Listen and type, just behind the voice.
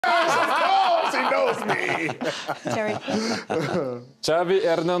was me. Thierry. Xavi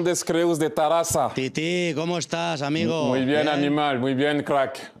Hernández Creus de Tarrasa. Titi, ¿cómo estás, amigo? Muy bien, animal, muy bien,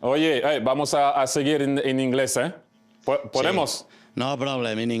 crack. Oye, vamos a seguir en inglés, ¿eh? ¿Podemos? Sí. No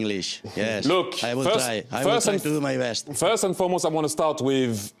problem, in English. Yes. Look, I will try. I will try to do my best. First and foremost, I want to start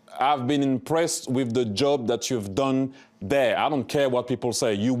with, I've been impressed with the job that you've done there. I don't care what people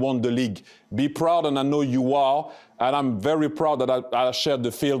say. You won the league. Be proud, and I know you are. And I'm very proud that I shared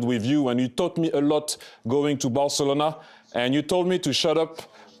the field with you. And you taught me a lot going to Barcelona. And you told me to shut up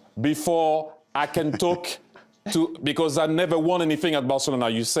before I can talk because I never won anything at Barcelona.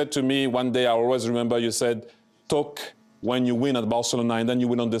 You said to me one day, I always remember, you said, talk when you win at Barcelona, and then you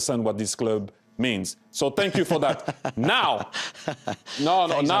will understand what this club means. So thank you for that. Now,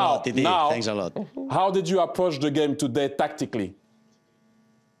 Thanks a lot. How did you approach the game today tactically?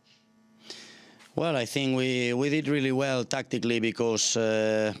 Well, I think we did really well tactically because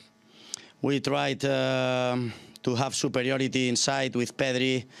we tried to have superiority inside with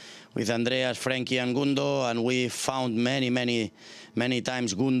Pedri, with Andreas, Frankie, and Gundo, and we found many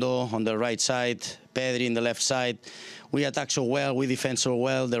times Gundo on the right side, Pedri in the left side. We attacked so well, we defend so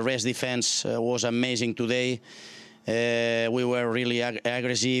well. The rest defense was amazing today. We were really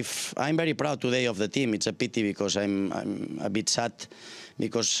aggressive. I'm very proud today of the team. It's a pity because I'm a bit sad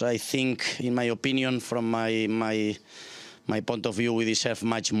because I think, in my opinion, from my point of view, we deserve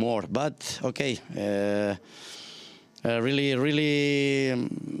much more. But okay. Really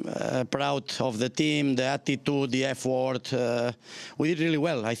proud of the team, the attitude, the effort. We did really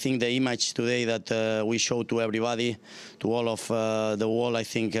well. I think the image today that we showed to everybody, to all of the world, I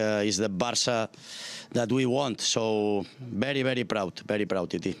think is the Barça that we want. So very proud,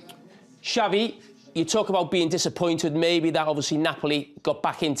 Titi. Xavi, you talk about being disappointed, maybe that obviously Napoli got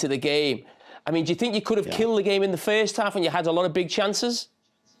back into the game. I mean, do you think you could have killed the game in the first half when you had a lot of big chances?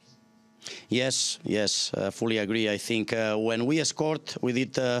 Yes, fully agree. I think when we scored, we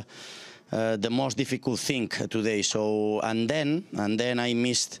did the most difficult thing today. So and then I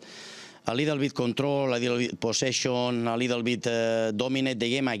missed a little bit control, a little bit possession, a little bit dominate the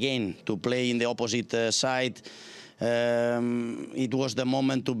game again to play in the opposite side. It was the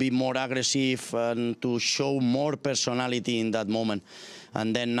moment to be more aggressive and to show more personality in that moment.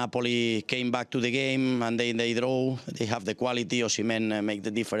 And then Napoli came back to the game and they draw. They have the quality. Osimhen make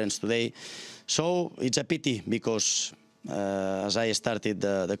the difference today. So it's a pity because as I started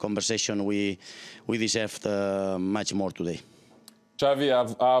the conversation, we deserved much more today. Xavi,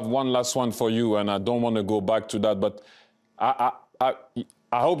 I have one last one for you, and I don't want to go back to that, but I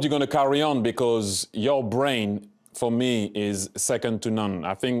hope you're going to carry on because your brain, for me, is second to none.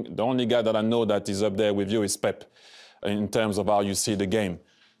 I think the only guy that I know that is up there with you is Pep, in terms of how you see the game.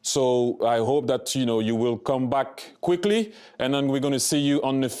 So I hope that, you will come back quickly, and then we're going to see you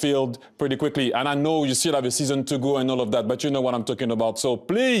on the field pretty quickly. And I know you still have a season to go and all of that, but you know what I'm talking about. So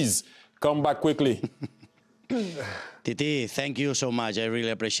please, come back quickly. Titi, thank you so much. I really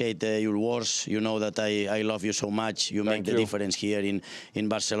appreciate your words. You know that I love you so much. You make the difference here in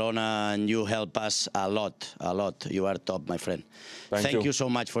Barcelona, and you help us a lot. You are top, my friend. Thank you so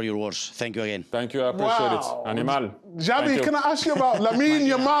much for your words. Thank you again. Thank you, I appreciate it. Animal. Xavi, can I ask you about Lamine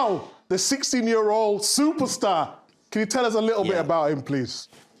Yamal, the 16-year-old superstar? Can you tell us a little bit about him, please?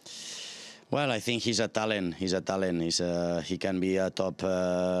 Well, I think he's a talent. He can be a top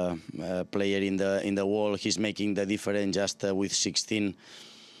player in the world. He's making the difference just with 16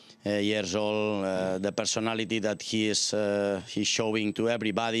 years old. The personality that he's showing to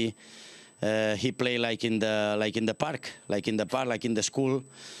everybody. He play like in the park, like in the school.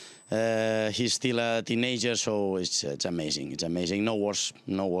 He's still a teenager, so it's amazing. It's amazing. No words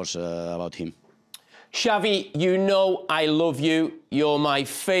about him. Xavi, you know I love you. You're my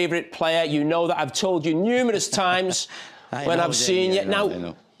favourite player. You know that I've told you numerous times when I've seen you.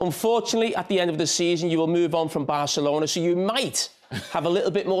 Now, unfortunately, at the end of the season, you will move on from Barcelona, so you might have a little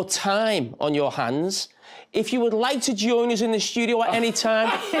bit more time on your hands. If you would like to join us in the studio at any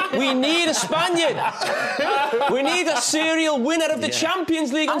time, we need a Spaniard. We need a serial winner of the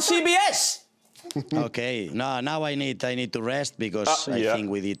Champions League on CBS. Okay, now I need to rest because I think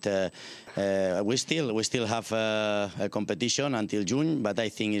we did. We still have a competition until June, but I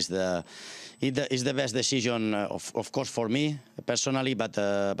think it's the best decision, of course, for me personally, but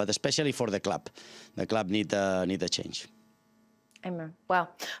especially for the club. The club need a change. Amen. Well,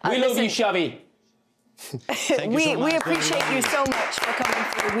 we love you, Xavi. We appreciate you so much for coming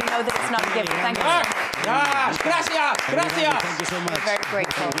through. We know that it's not a given. Thank you so much. Gracias. Thank you so much. We're very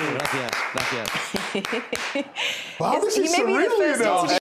grateful. Gracias. Wow, this is surreal, you know.